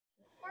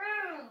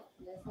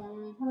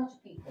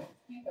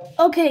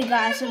Okay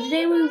guys, so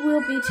today we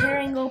will be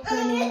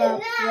opening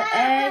up the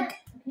egg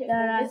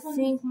that I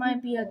think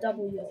might be a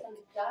double yolk.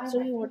 So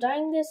we were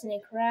dyeing this and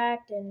it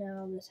cracked and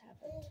now this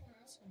happened.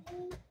 So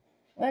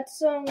let's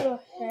go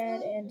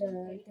ahead and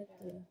get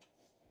the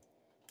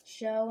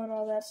shell and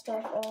all that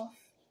stuff off.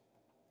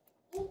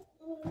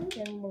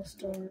 Then we'll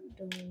start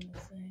doing the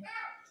thing.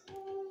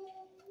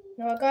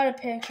 Now I got a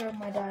picture of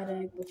my dyed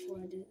egg before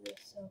I did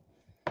this, so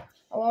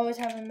I'll always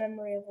have a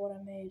memory of what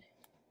I made.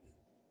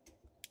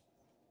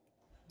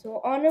 So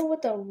on it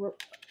with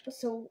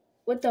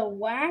the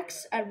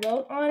wax, I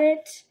wrote on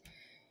it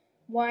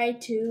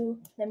Y2.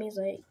 That means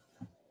like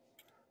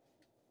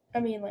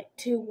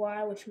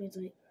 2Y, which means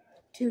like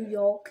 2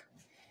 yolk.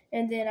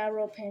 And then I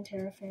wrote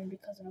Pantera fan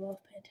because I love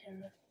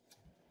Pantera.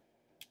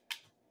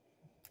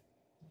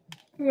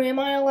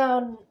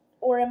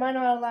 Or am I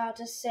not allowed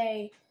to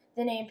say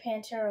the name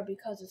Pantera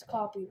because it's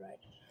copyrighted?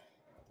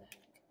 What the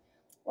heck?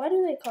 Why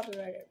do they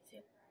copyright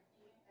everything?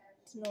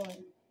 It's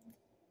annoying.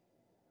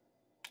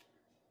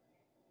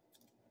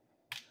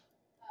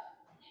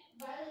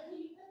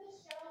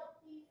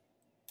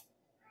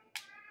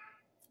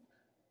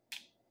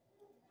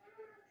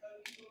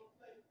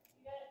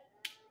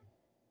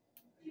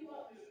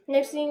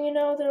 Next thing you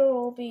know, there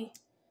will be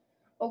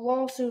a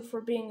lawsuit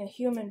for being a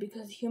human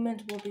because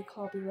humans will be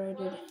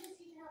copyrighted.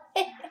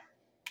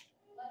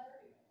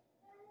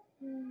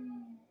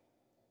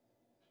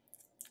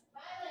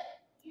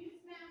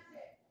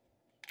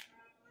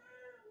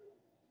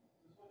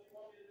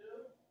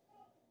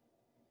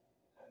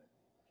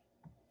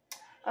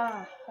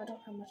 I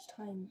don't have much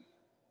time.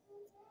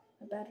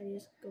 My battery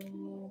is going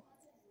low.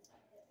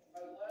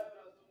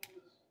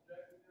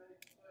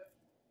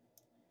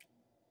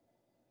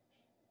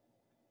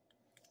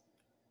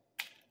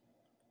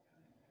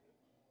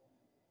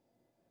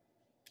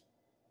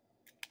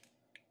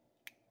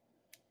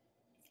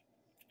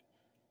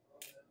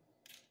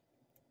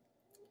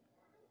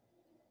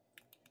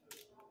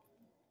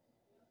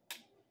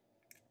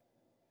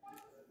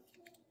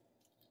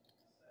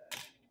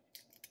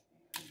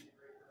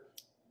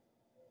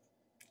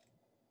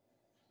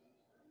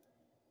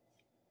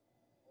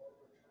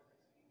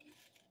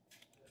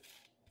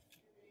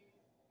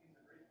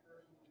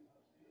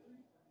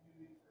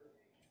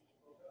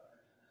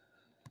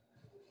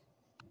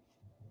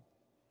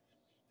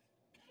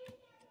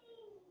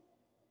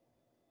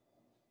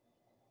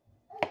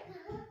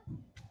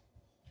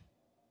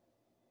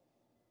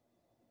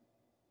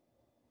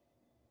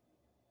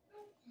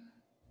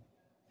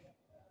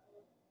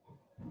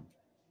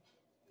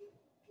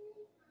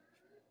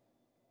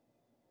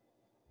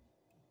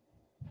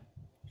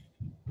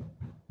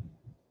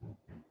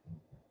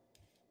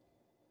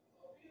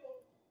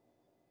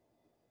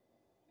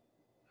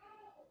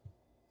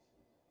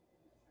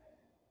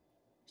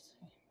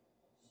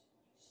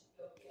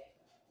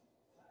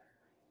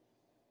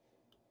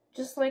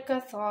 Just like I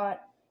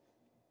thought,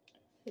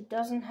 it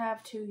doesn't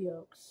have 2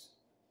 yolks.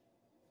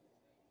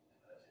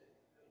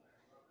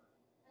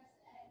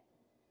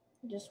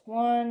 Just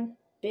one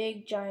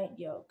big giant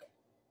yolk,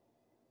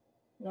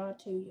 not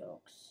 2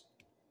 yolks.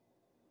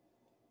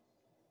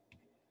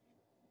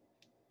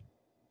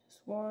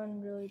 Just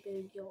one really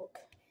big yolk.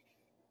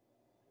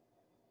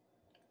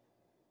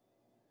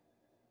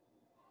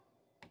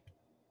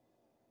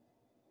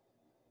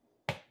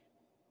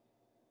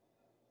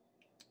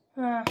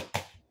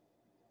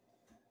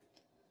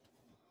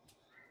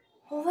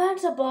 Well,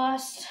 that's a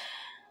bust.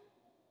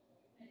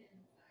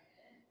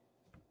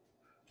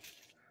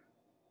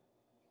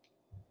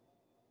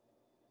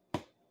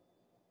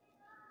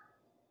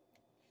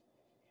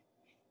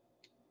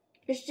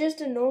 It's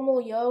just a normal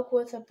yolk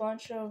with a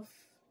bunch of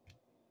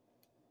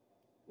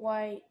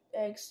white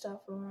egg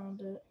stuff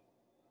around it.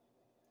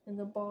 And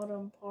the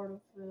bottom part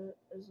of it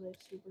is like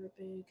super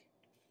big.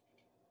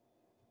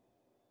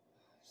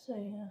 So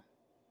yeah.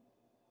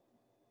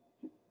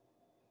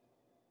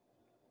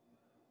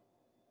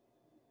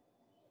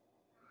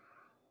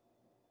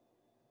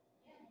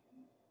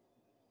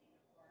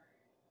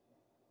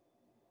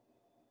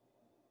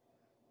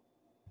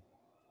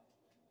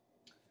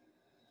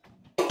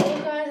 Well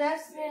guys,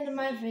 that's the end of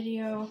my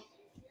video.